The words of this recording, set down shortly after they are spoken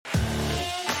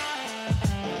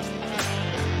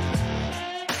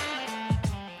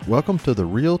Welcome to the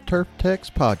Real Turf Techs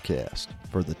podcast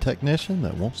for the technician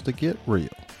that wants to get real.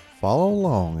 Follow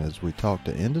along as we talk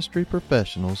to industry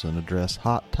professionals and address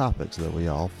hot topics that we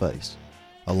all face.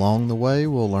 Along the way,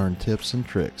 we'll learn tips and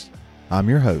tricks. I'm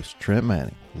your host, Trent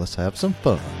Manning. Let's have some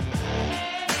fun.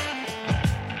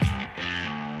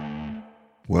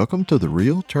 Welcome to the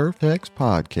Real Turf Techs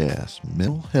podcast,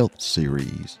 Mental Health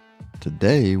Series.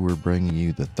 Today, we're bringing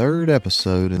you the third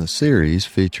episode in the series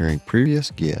featuring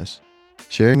previous guests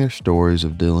sharing their stories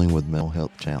of dealing with mental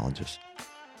health challenges.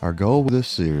 Our goal with this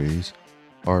series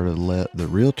are to let the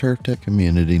Real Turf Tech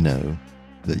community know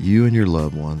that you and your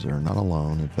loved ones are not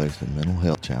alone in facing mental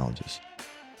health challenges,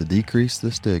 to decrease the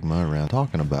stigma around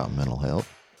talking about mental health,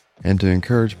 and to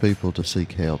encourage people to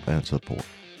seek help and support.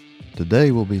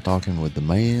 Today we'll be talking with the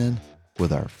man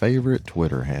with our favorite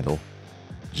Twitter handle,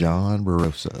 John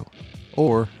Barroso,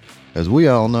 or as we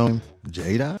all know him,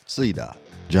 J.C.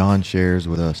 John shares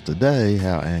with us today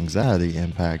how anxiety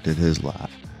impacted his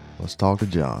life. Let's talk to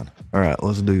John. All right,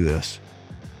 let's do this.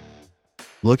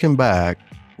 Looking back,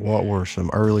 what were some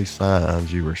early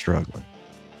signs you were struggling?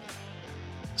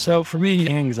 So for me,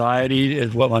 anxiety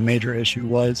is what my major issue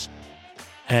was.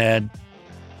 And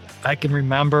I can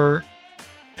remember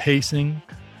pacing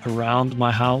around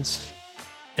my house.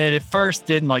 And at first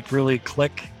didn't really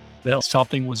click that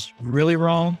something was really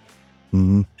wrong.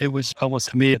 Mm-hmm. It was almost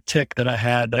to me a tick that I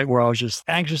had where I was just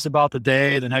anxious about the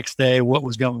day, the next day, what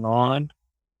was going on.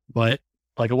 But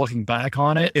looking back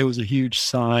on it, it was a huge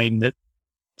sign that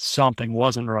something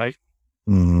wasn't right.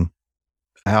 Mm-hmm.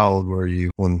 How old were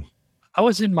you when? I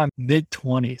was in my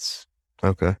mid-20s.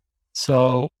 Okay.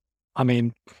 So,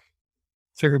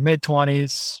 figure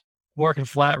mid-20s, working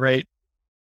flat rate.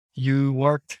 You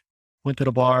worked, went to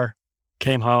the bar,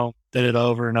 came home, did it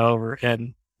over and over.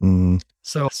 And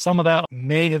so some of that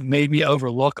may have made me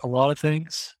overlook a lot of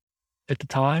things at the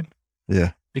time.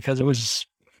 Yeah. Because it was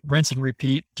rinse and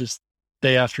repeat just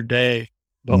day after day.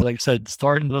 But like I said,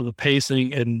 starting with the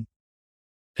pacing, and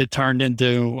it turned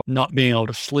into not being able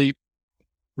to sleep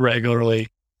regularly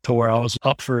to where I was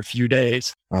up for a few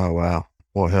days. Oh, wow.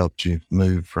 What helped you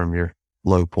move from your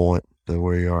low point to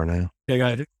where you are now? I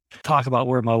got to talk about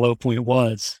where my low point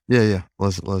was. Yeah.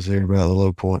 Let's hear about the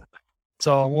low point.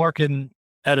 So I'm working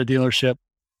at a dealership,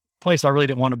 place I really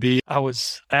didn't want to be. I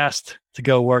was asked to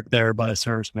go work there by a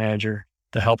service manager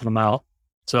to help them out.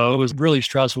 So it was really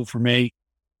stressful for me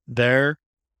there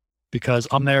because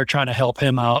I'm there trying to help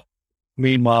him out,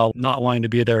 meanwhile not wanting to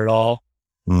be there at all.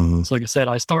 Mm-hmm. So like I said,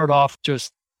 I started off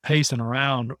just pacing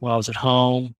around while I was at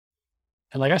home.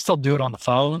 And I still do it on the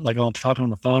phone. When I'm talking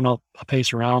on the phone, I'll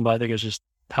pace around, but I think it's just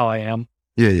how I am.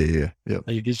 Yeah.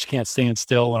 You just can't stand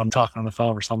still when I'm talking on the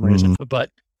phone for some reason. But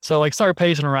so started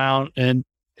pacing around, and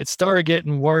it started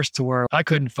getting worse to where I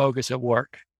couldn't focus at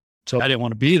work. So I didn't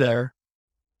want to be there.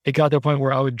 It got to a point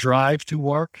where I would drive to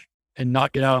work and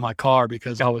not get out of my car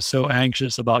because I was so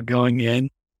anxious about going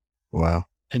in. Wow.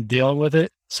 And dealing with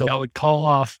it. So I would call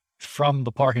off from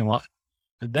the parking lot.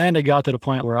 And then it got to the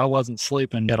point where I wasn't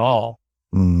sleeping at all.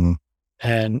 Mm-hmm.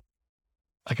 And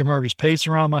I can remember just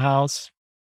pacing around my house,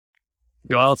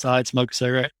 go outside, smoke a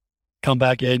cigarette, come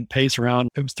back in, pace around.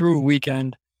 It was through a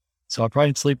weekend. So I probably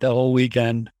didn't sleep that whole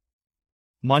weekend.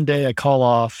 Monday, I call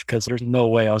off because there's no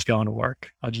way I was going to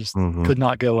work. I just could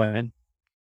not go in.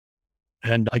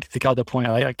 And I got to the point,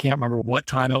 I can't remember what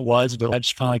time it was, but I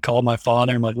just finally called my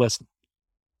father. I'm like, listen,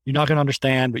 you're not going to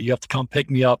understand, but you have to come pick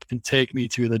me up and take me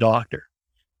to the doctor.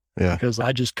 Yeah. Because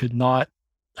I just could not,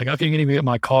 I couldn't even get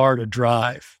my car to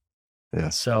drive. Yeah.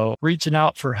 So reaching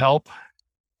out for help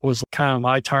was kind of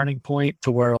my turning point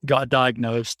to where I got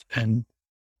diagnosed, and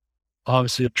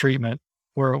obviously a treatment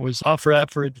where it was offered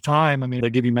at the time. They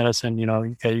give you medicine,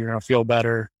 okay, you're going to feel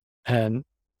better. And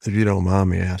if you don't mind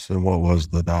me asking, what was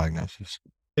the diagnosis?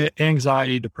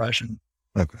 Anxiety, depression.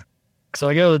 Okay. So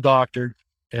I go to the doctor,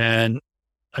 and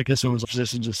I guess it was a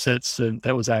physician just sits and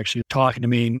that was actually talking to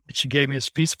me. She gave me this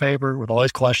piece of paper with all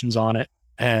these questions on it.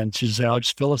 And she said, I'll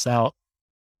just fill this out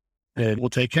and we'll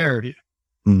take care of you.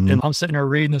 Mm-hmm. And I'm sitting there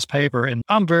reading this paper, and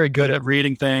I'm very good at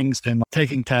reading things and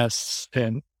taking tests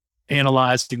and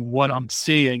analyzing what I'm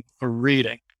seeing or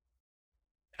reading.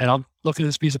 And I'm looking at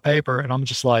this piece of paper, and I'm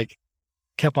just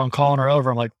kept on calling her over.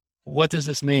 I'm like, what does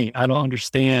this mean? I don't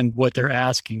understand what they're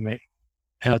asking me.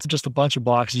 And it's just a bunch of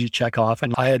boxes you check off.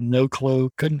 And I had no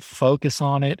clue, couldn't focus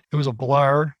on it. It was a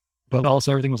blur, but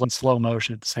also everything was in slow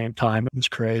motion at the same time. It was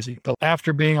crazy. But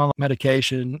after being on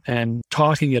medication and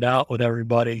talking it out with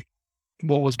everybody,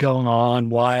 what was going on,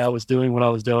 why I was doing what I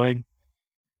was doing,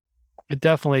 it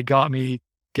definitely got me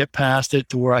get past it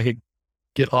to where I could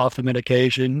get off the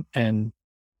medication and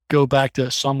go back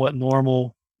to somewhat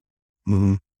normal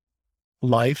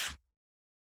life.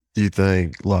 Do you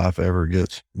think life ever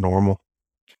gets normal?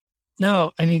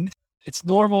 No, I mean, it's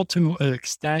normal to an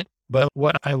extent, but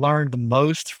what I learned the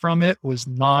most from it was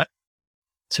not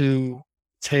to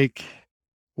take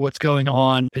what's going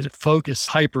on and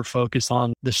hyper focus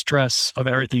on the stress of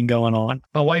everything going on.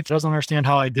 My wife doesn't understand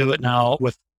how I do it now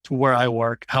with where I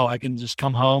work, how I can just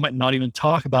come home and not even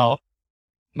talk about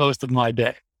most of my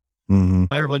day. Mm-hmm.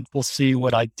 Everyone will see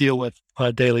what I deal with on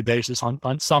a daily basis on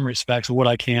some respects, what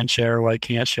I can share, what I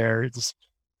can't share. There's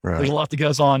a lot that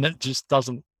goes on that just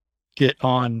doesn't get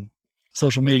on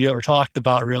social media or talked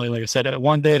about really. Like I said,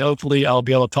 one day, hopefully I'll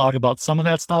be able to talk about some of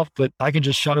that stuff, but I can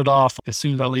just shut it off as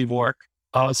soon as I leave work.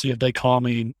 Obviously, if they call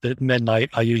me at midnight,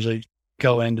 I usually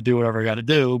go in to do whatever I got to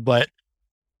do, but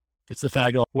it's the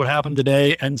fact of what happened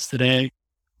today ends today.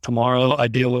 Tomorrow I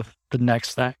deal with the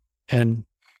next thing. And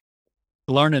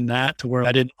learning that to where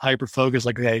I didn't hyper focus,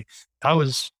 like, okay, I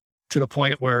was to the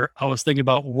point where I was thinking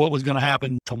about what was going to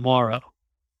happen tomorrow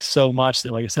so much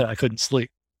that, like I said, I couldn't sleep.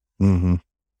 Mm-hmm.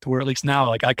 To where at least now,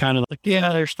 like I kind of like,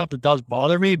 yeah, there's stuff that does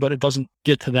bother me, but it doesn't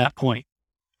get to that point.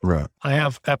 Right. I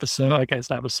have episodes,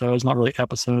 not really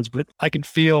episodes, but I can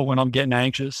feel when I'm getting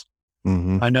anxious.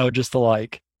 Mm-hmm. I know just to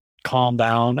like calm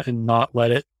down and not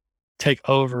let it take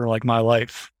over like my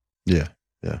life. Yeah.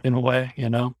 Yeah. In a way, you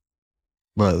know?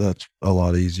 But that's a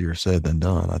lot easier said than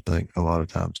done, I think, a lot of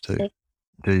times too.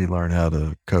 Do you learn how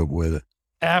to cope with it?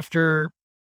 After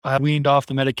I weaned off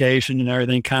the medication and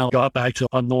everything, kind of got back to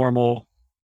a normal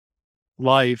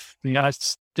life. I mean, I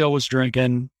still was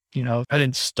drinking, you know, I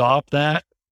didn't stop that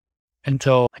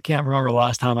until I can't remember the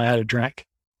last time I had a drink.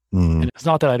 Mm-hmm. And it's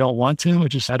not that I don't want to,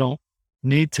 it's just I don't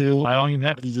need to. I don't even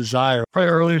have the desire. Probably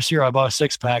earlier this year, I bought a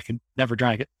 6-pack and never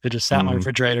drank it. It just sat in my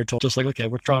refrigerator till just like, okay,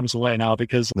 we're throwing this away now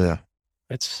because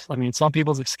it's, I mean, some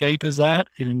people's escape is that.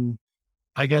 And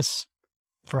I guess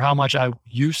for how much I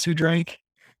used to drink,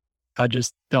 I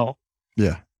just don't.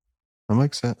 Yeah, that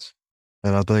makes sense.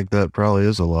 And I think that probably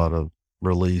is a lot of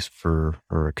release or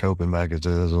a coping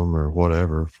mechanism or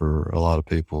whatever for a lot of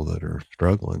people that are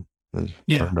struggling is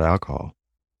turn to alcohol.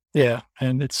 Yeah.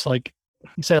 And it's like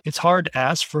you said, it's hard to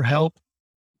ask for help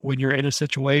when you're in a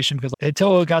situation because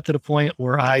until it got to the point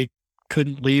where I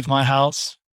couldn't leave my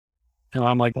house. And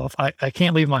I'm like, well, if I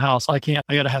can't leave my house, I got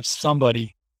to have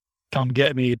somebody come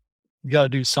get me. You got to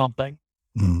do something.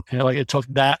 And like it took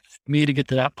me to get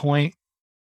to that point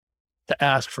to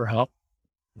ask for help.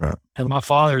 Right. And my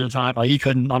father at the time, like, he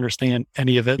couldn't understand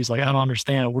any of it. He's like, I don't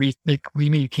understand. What do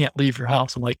you mean you can't leave your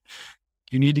house? I'm like,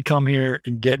 you need to come here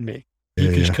and get me.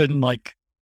 He just couldn't like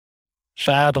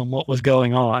fathom what was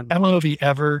going on. I don't know if he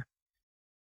ever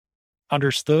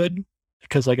understood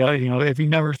because like, you know, if you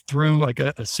never through like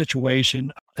a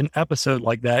situation, an episode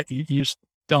like that, you just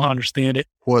don't understand it.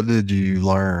 What did you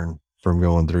learn from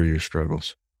going through your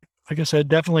struggles? Like I said,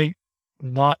 definitely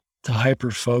not to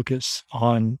hyper focus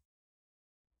on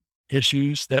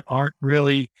issues that aren't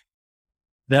really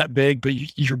that big, but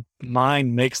your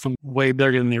mind makes them way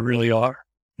bigger than they really are.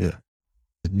 Yeah.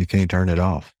 You can't turn it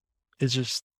off. It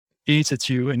just eats at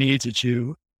you and eats at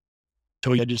you.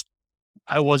 So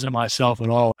I wasn't myself at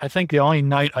all. I think the only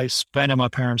night I spent at my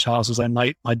parents' house was that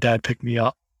night my dad picked me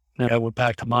up and I went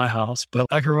back to my house. But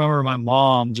I can remember my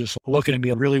mom just looking at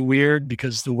me really weird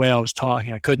because the way I was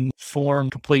talking, I couldn't form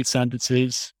complete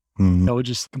sentences. Mm-hmm. It was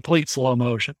just complete slow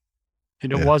motion.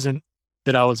 And it wasn't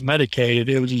that I was medicated.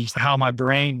 It was just how my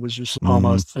brain was just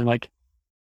almost, and like,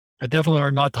 I definitely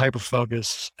learned not to hyper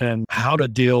focus and how to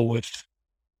deal with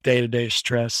day-to-day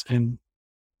stress. And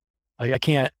like, I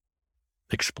can't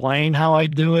explain how I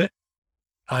do it.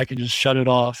 I can just shut it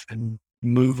off and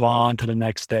move on to the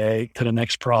next day, to the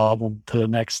next problem, to the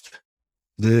next.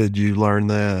 Did you learn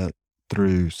that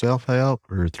through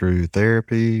self-help or through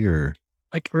therapy or?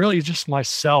 Like really just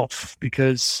myself,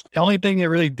 because the only thing it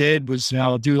really did was, you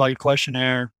know, do like a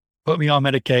questionnaire, put me on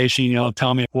medication, you know,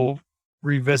 tell me we'll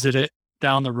revisit it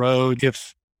down the road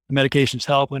if the medication's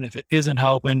helping, if it isn't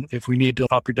helping, if we need to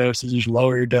up your dosages,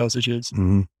 lower your dosages.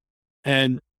 Mm-hmm.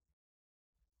 And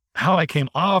how I came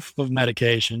off of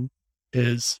medication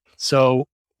is, so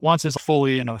once it's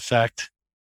fully in effect,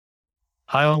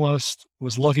 I almost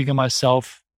was looking at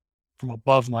myself from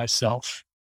above myself.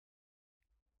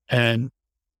 And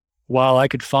while I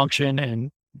could function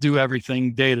and do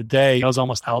everything day to day, I was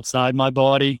almost outside my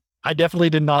body. I definitely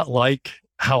did not like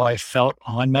how I felt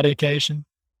on medication.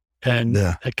 And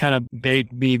it kind of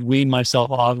made me wean myself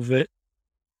off of it.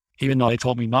 Even though they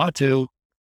told me not to,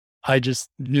 I just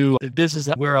knew that this is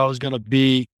where I was going to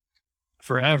be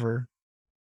forever.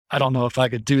 I don't know if I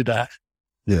could do that.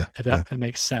 Yeah. If that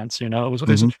makes sense. You know, it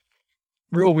was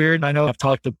real weird. I know I've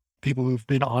talked to people who've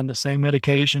been on the same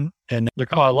medication and they're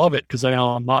like, oh, I love it because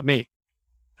I'm not me.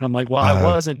 And I'm like, well, I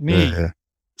wasn't me. Yeah.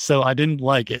 So I didn't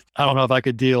like it. I don't know if I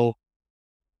could deal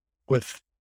with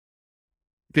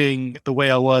being the way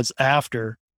I was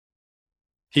after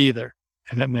either.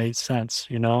 And that made sense,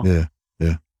 Yeah.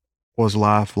 Yeah. What's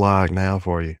life like now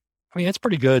for you? I mean, it's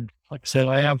pretty good. Like I said,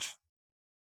 I have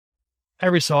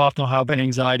every so often I'll have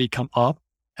anxiety come up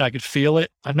and I could feel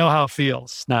it. I know how it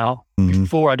feels now. Mhm.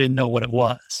 Before I didn't know what it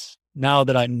was. Now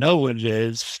that I know what it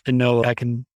is and know I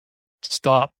can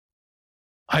stop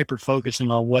hyper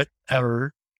focusing on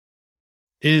whatever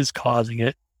is causing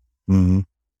it. Mhm.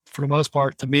 For the most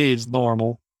part, to me, it's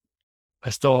normal. I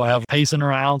still have pacing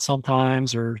around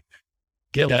sometimes or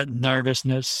get that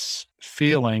nervousness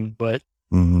feeling, but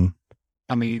Mhm.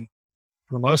 I mean,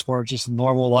 for the most part, it's just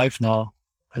normal life now.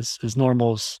 As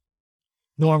normal as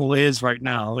normal is right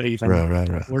now, even.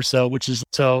 Right. Or so, which is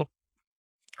so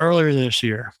earlier this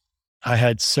year, I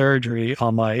had surgery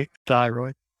on my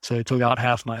thyroid. So they took out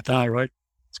half my thyroid.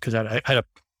 It's because I had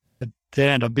it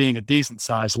ended up being a decent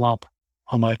sized lump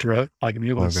on my throat. Like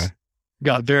it was,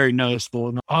 got very noticeable.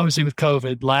 And obviously with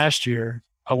COVID last year,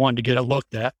 I wanted to get it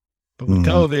looked at, but with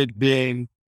COVID being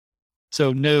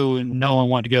so new and no one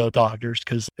wanted to go to doctors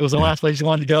because it was the last place you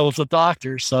wanted to go was the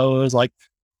doctors. So it was like,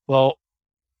 well,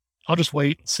 I'll just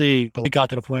wait and see. But it got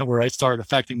to the point where it started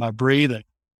affecting my breathing.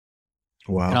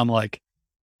 Wow. And I'm like,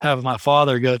 having my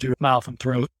father go through mouth and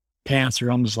throat cancer,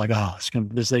 I'm just like, oh,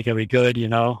 this ain't gonna be good,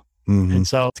 And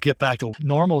so to get back to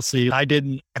normalcy, I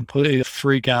didn't completely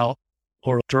freak out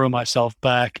or throw myself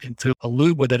back into a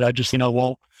loop with it. I just,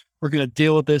 well, we're going to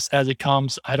deal with this as it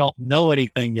comes. I don't know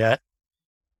anything yet.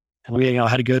 And we,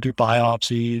 had to go through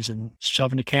biopsies and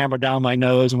shoving the camera down my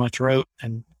nose and my throat.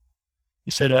 And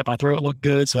he said that my throat looked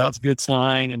good. So that's a good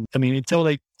sign. And I mean, until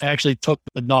they actually took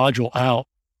the nodule out,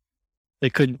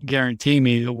 they couldn't guarantee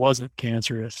me it wasn't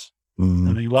cancerous. I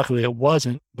mean, luckily it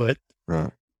wasn't, but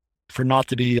for not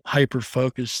to be hyper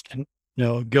focused and,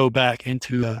 go back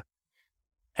into a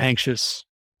anxious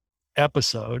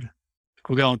episode,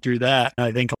 we're going through that.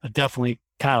 I think I definitely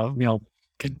kind of,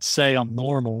 can say I'm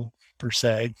normal per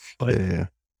se, but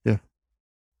yeah.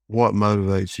 What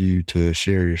motivates you to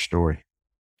share your story?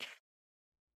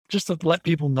 Just to let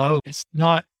people know it's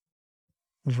not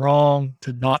wrong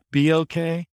to not be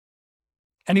okay.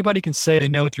 Anybody can say they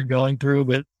know what you're going through,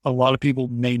 but a lot of people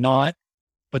may not,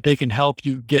 but they can help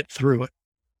you get through it.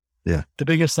 Yeah. The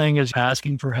biggest thing is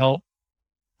asking for help,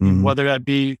 whether that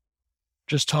be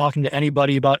just talking to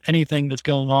anybody about anything that's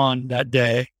going on that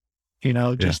day,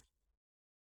 just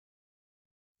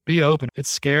be open. It's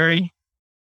scary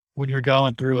when you're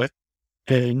going through it.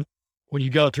 And when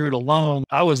you go through it alone,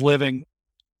 I was living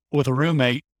with a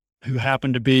roommate who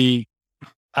happened to be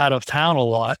out of town a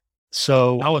lot.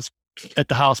 So I was at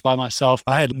the house by myself.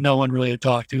 I had no one really to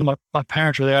talk to. My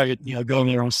parents were there. I could, go in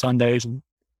there on Sundays and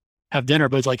have dinner,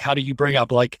 but it's like, how do you bring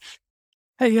up like,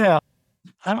 hey,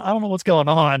 I don't know what's going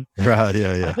on. Right.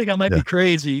 Yeah. I think I might be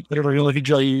crazy. Literally look at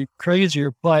you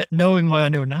crazier, but knowing what I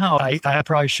know now, I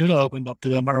probably should have opened up to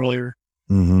them earlier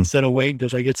instead of waiting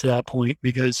until I get to that point,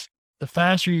 because the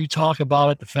faster you talk about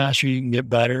it, the faster you can get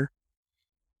better.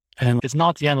 And it's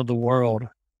not the end of the world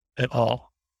at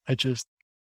all. It's just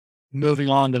moving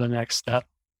on to the next step.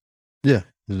 Yeah.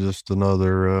 It's just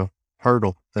another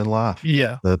hurdle in life.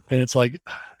 Yeah. And it's like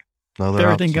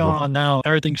everything going on now,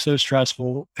 everything's so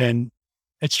stressful, and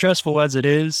it's stressful as it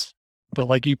is, but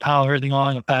like you pile everything on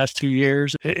in the past 2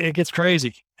 years, it gets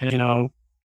crazy. And,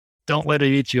 don't let it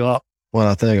eat you up. Well,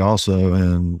 I think also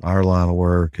in our line of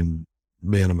work and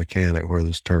being a mechanic, whether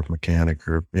it's turf mechanic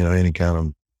or, any kind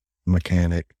of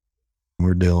mechanic,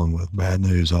 we're dealing with bad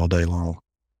news all day long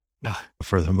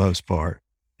for the most part.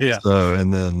 Yeah. So,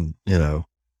 and then,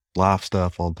 life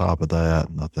stuff on top of that.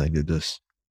 And I think it just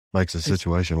makes the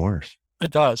situation worse.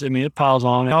 It does. I mean, it piles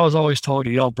on. I was always told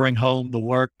you don't bring home the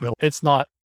work, but it's not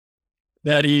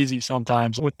that easy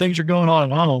sometimes. When things are going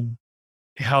on at home,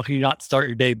 how can you not start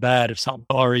your day bad if something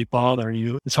already bothering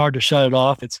you? It's hard to shut it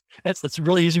off. It's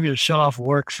really easy to shut off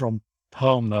work from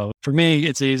home, though. For me,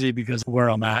 it's easy because of where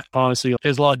I'm at. Honestly,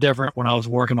 it's a lot different when I was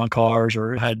working on cars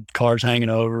or had cars hanging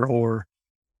over, or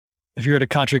if you're at a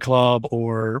country club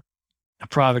or a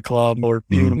private club or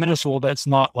even a municipal, that's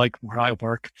not like where I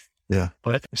work. Yeah.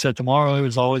 But I said tomorrow it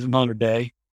was always another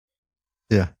day.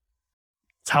 Yeah.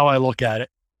 It's how I look at it.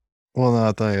 Well, no,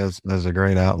 I think that's a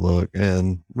great outlook.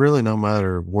 And really, no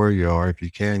matter where you are, if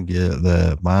you can get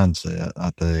that mindset,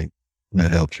 I think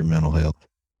that helps your mental health.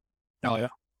 Oh, yeah.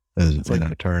 As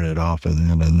turn it off at the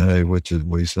end of the day, which is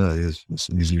we say is it's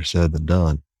easier said than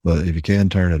done. But if you can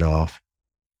turn it off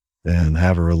and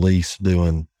have a release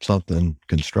doing something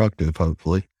constructive,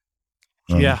 hopefully,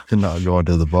 Not going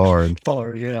to the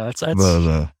bar. Yeah, that's.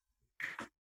 But,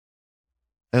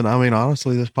 and I mean,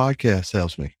 honestly, this podcast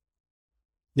helps me.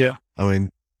 Yeah. I mean,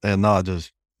 and not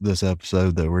just this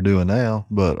episode that we're doing now,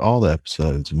 but all the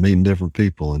episodes, meeting different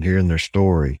people and hearing their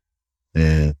story.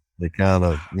 And it kind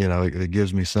of, it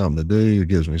gives me something to do. It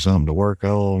gives me something to work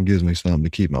on, gives me something to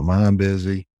keep my mind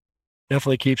busy.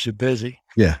 Definitely keeps you busy.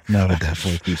 Yeah, no, it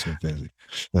definitely keeps me busy.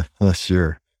 That's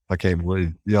sure. I can't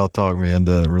believe y'all talk me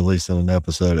into releasing an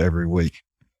episode every week.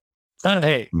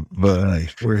 Hey. But hey,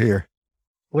 we're here.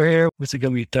 We're here. Was it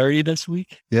going to be 30 this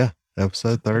week? Yeah,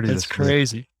 episode 30. That's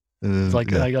crazy. It's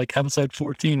like episode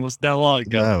 14 was that long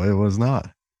ago. No, it was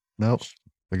not. Nope.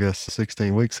 I guess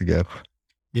 16 weeks ago.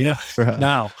 Yeah. Right.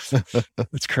 Now.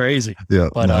 It's crazy. Yeah.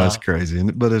 But, it's crazy.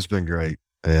 But it's been great.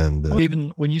 And even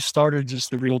when you started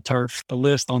just the Real Turf, the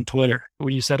list on Twitter,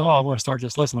 when you said, I want to start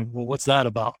this list, I'm like, well, what's that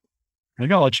about? I'm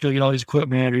like, let's go get all these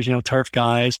equipment managers, turf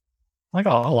guys. I'm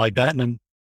like, I like that. And then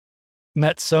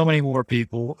met so many more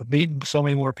people, meeting so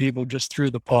many more people just through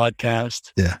the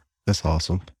podcast. Yeah. That's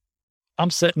awesome.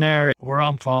 I'm sitting there where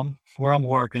I'm from, where I'm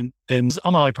working, and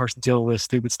I'm the only person dealing with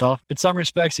stupid stuff. In some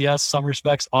respects, yes. Some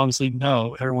respects, honestly,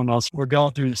 no. Everyone else, we're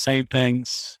going through the same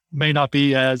things. May not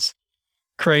be as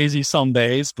crazy some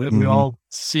days, but we all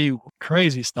see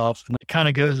crazy stuff. And it kind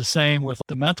of goes the same with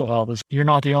the mental health. You're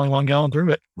not the only one going through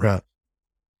it. Right.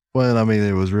 Well, I mean,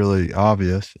 it was really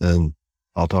obvious, and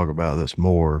I'll talk about this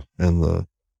more in the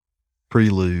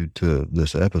prelude to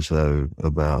this episode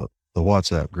about the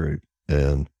WhatsApp group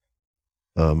and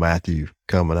Matthew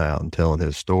coming out and telling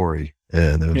his story.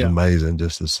 And it was amazing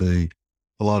just to see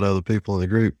a lot of other people in the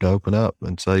group to open up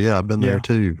and say, yeah, I've been there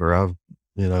too, or I've,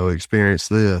 experienced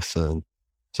this. And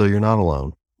so you're not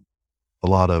alone. A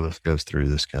lot of us goes through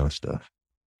this kind of stuff.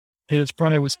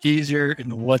 It was easier in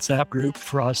the WhatsApp group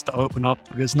for us to open up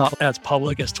because it's not as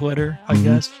public as Twitter, I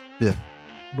guess. Yeah.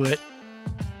 But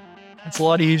it's a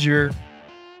lot easier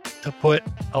to put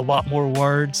a lot more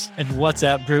words in the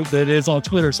WhatsApp group than it is on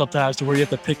Twitter sometimes, to where you have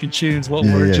to pick and choose what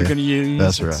words you're going to use.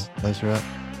 That's right.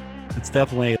 It's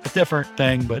definitely a different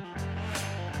thing, but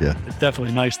it's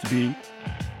definitely nice to be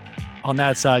on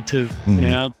that side too.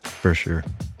 For sure.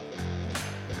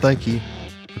 Thank you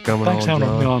for coming on,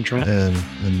 John, Trent,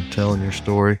 and telling your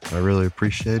story. I really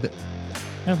appreciate it.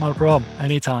 Yeah, no problem.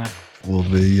 Anytime. We'll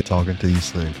be talking to you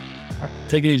soon. All right,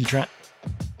 take it easy, Trent.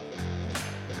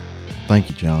 Thank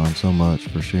you, John, so much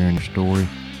for sharing your story.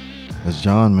 As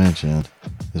John mentioned,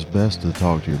 it's best to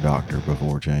talk to your doctor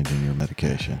before changing your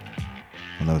medication.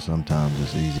 I know sometimes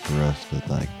it's easy for us to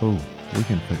think, we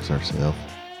can fix ourselves.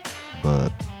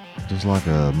 But just like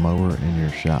a mower in your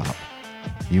shop,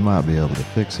 you might be able to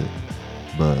fix it,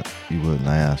 but you wouldn't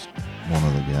ask one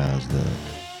of the guys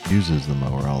that uses the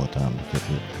mower all the time to fix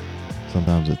it.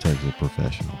 Sometimes it takes a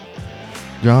professional.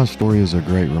 John's story is a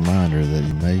great reminder that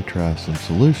you may try some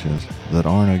solutions that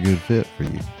aren't a good fit for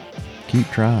you. Keep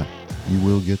trying. You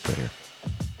will get there.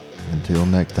 Until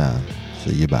next time,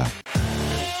 see you bye.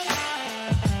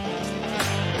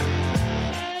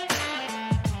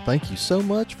 Thank you so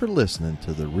much for listening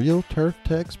to the Real Turf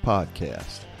Techs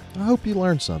podcast. I hope you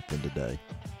learned something today.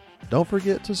 Don't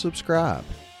forget to subscribe.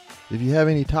 If you have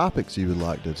any topics you would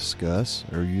like to discuss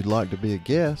or you'd like to be a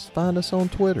guest, find us on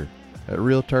Twitter at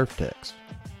Real Turf Techs.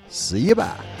 See you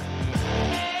bye.